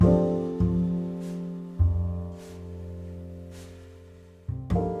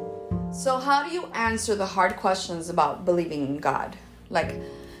So how do you answer the hard questions about believing in God? Like,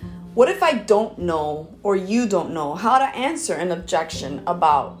 what if I don't know or you don't know how to answer an objection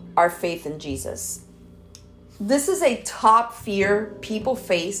about our faith in Jesus? This is a top fear people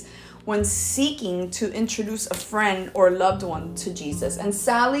face when seeking to introduce a friend or loved one to Jesus. And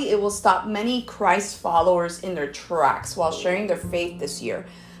sadly, it will stop many Christ followers in their tracks while sharing their faith this year.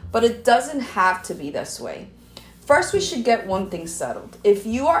 But it doesn't have to be this way. First, we should get one thing settled. If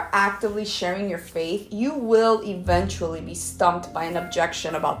you are actively sharing your faith, you will eventually be stumped by an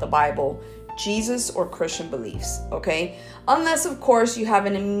objection about the Bible, Jesus, or Christian beliefs, okay? Unless, of course, you have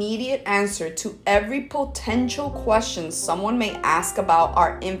an immediate answer to every potential question someone may ask about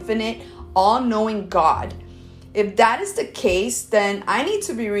our infinite, all-knowing God. If that is the case, then I need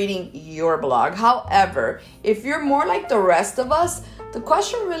to be reading your blog. However, if you're more like the rest of us, the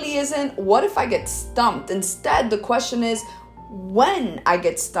question really isn't, what if I get stumped? Instead, the question is, when I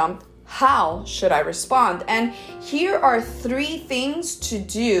get stumped, how should I respond? And here are 3 things to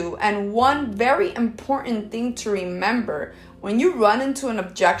do and one very important thing to remember. When you run into an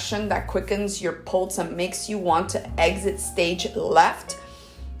objection that quickens your pulse and makes you want to exit stage left,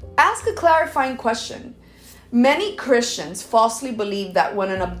 ask a clarifying question. Many Christians falsely believe that when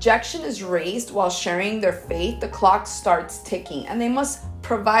an objection is raised while sharing their faith, the clock starts ticking and they must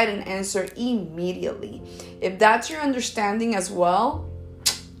provide an answer immediately. If that's your understanding as well,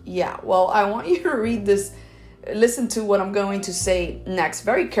 I want you to read this, listen to what I'm going to say next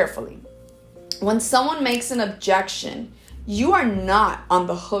very carefully. When someone makes an objection, you are not on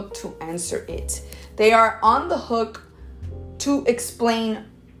the hook to answer it. They are on the hook to explain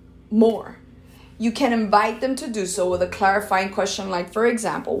more. You can invite them to do so with a clarifying question like, for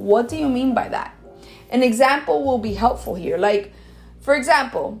example, what do you mean by that? An example will be helpful here. Like, for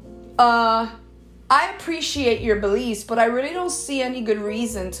example, I appreciate your beliefs, but I really don't see any good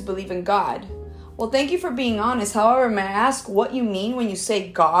reason to believe in God. Well, thank you for being honest. However, may I ask what you mean when you say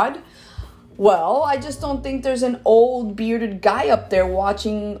God? Well, I just don't think there's an old bearded guy up there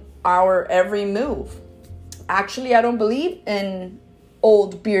watching our every move. Actually, I don't believe in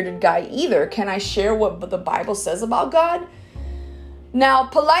old bearded guy either. Can I share what the Bible says about God? Now,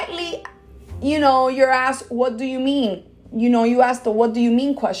 politely, you're asked, what do you mean? You asked the what do you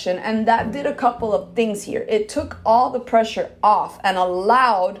mean question, and that did a couple of things here. It took all the pressure off and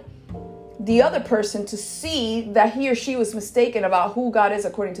allowed the other person to see that he or she was mistaken about who God is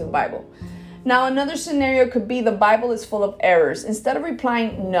according to the Bible. Now, another scenario could be the Bible is full of errors. Instead of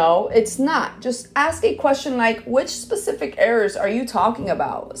replying, no, it's not. Just ask a question like, which specific errors are you talking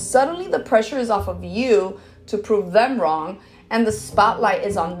about? Suddenly the pressure is off of you to prove them wrong, and the spotlight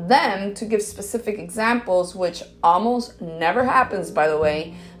is on them to give specific examples, which almost never happens, by the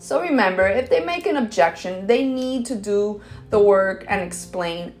way. So remember, if they make an objection, they need to do the work and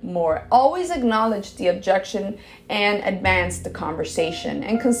explain more. Always acknowledge the objection and advance the conversation.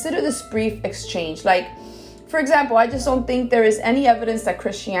 And consider this brief exchange. Like, for example, I just don't think there is any evidence that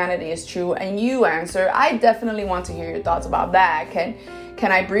Christianity is true. And you answer, I definitely want to hear your thoughts about that.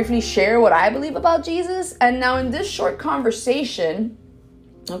 Can I briefly share what I believe about Jesus? And now in this short conversation,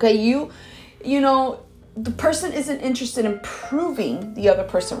 okay, the person isn't interested in proving the other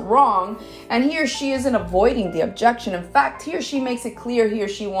person wrong, and he or she isn't avoiding the objection. In fact, he or she makes it clear he or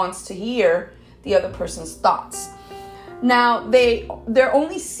she wants to hear the other person's thoughts. Now, they're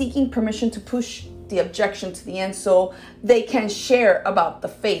only seeking permission to push the objection to the end so they can share about the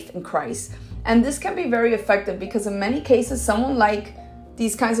faith in Christ. And this can be very effective because in many cases, someone like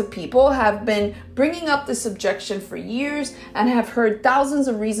these kinds of people have been bringing up this objection for years and have heard thousands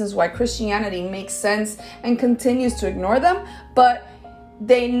of reasons why Christianity makes sense and continues to ignore them, but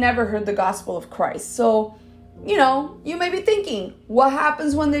they never heard the gospel of Christ. So, you may be thinking, what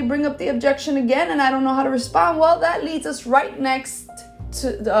happens when they bring up the objection again and I don't know how to respond? Well, that leads us right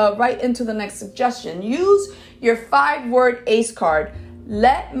into the next suggestion. Use your 5-word ACE card.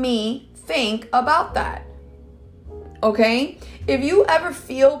 Let me think about that. Okay? If you ever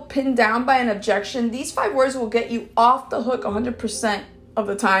feel pinned down by an objection, these 5 words will get you off the hook 100% of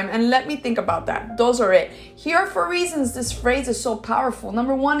the time. And let me think about that. Those are it. Here are 4 reasons this phrase is so powerful.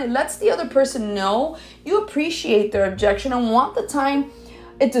 Number 1, it lets the other person know you appreciate their objection and want the time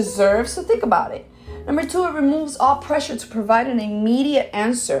it deserves, so think about it. Number 2, it removes all pressure to provide an immediate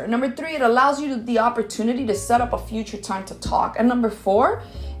answer. Number 3, it allows you the opportunity to set up a future time to talk. And number 4,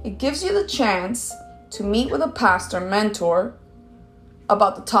 it gives you the chance to meet with a pastor, mentor,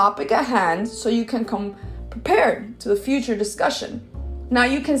 about the topic at hand so you can come prepared to the future discussion. Now,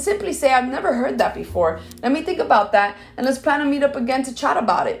 you can simply say, I've never heard that before. Let me think about that, and let's plan a meetup again to chat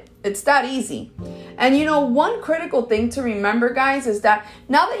about it. It's that easy. And one critical thing to remember, guys, is that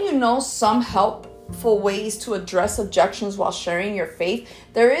now that you know some helpful ways to address objections while sharing your faith,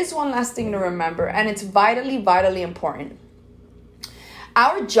 there is one last thing to remember, and it's vitally, vitally important.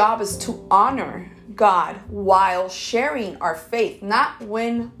 Our job is to honor God while sharing our faith, not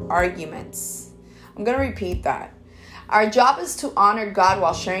win arguments. I'm going to repeat that. Our job is to honor God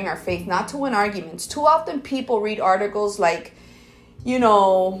while sharing our faith, not to win arguments. Too often people read articles like,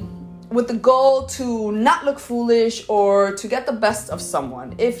 with the goal to not look foolish or to get the best of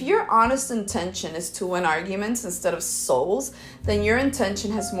someone. If your honest intention is to win arguments instead of souls, then your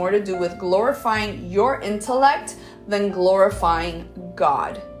intention has more to do with glorifying your intellect than glorifying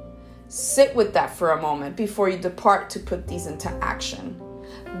God. Sit with that for a moment before you depart to put these into action.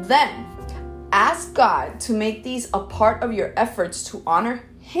 Then, ask God to make these a part of your efforts to honor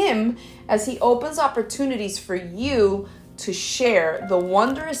Him as He opens opportunities for you to share the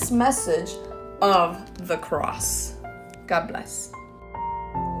wondrous message of the cross. God bless.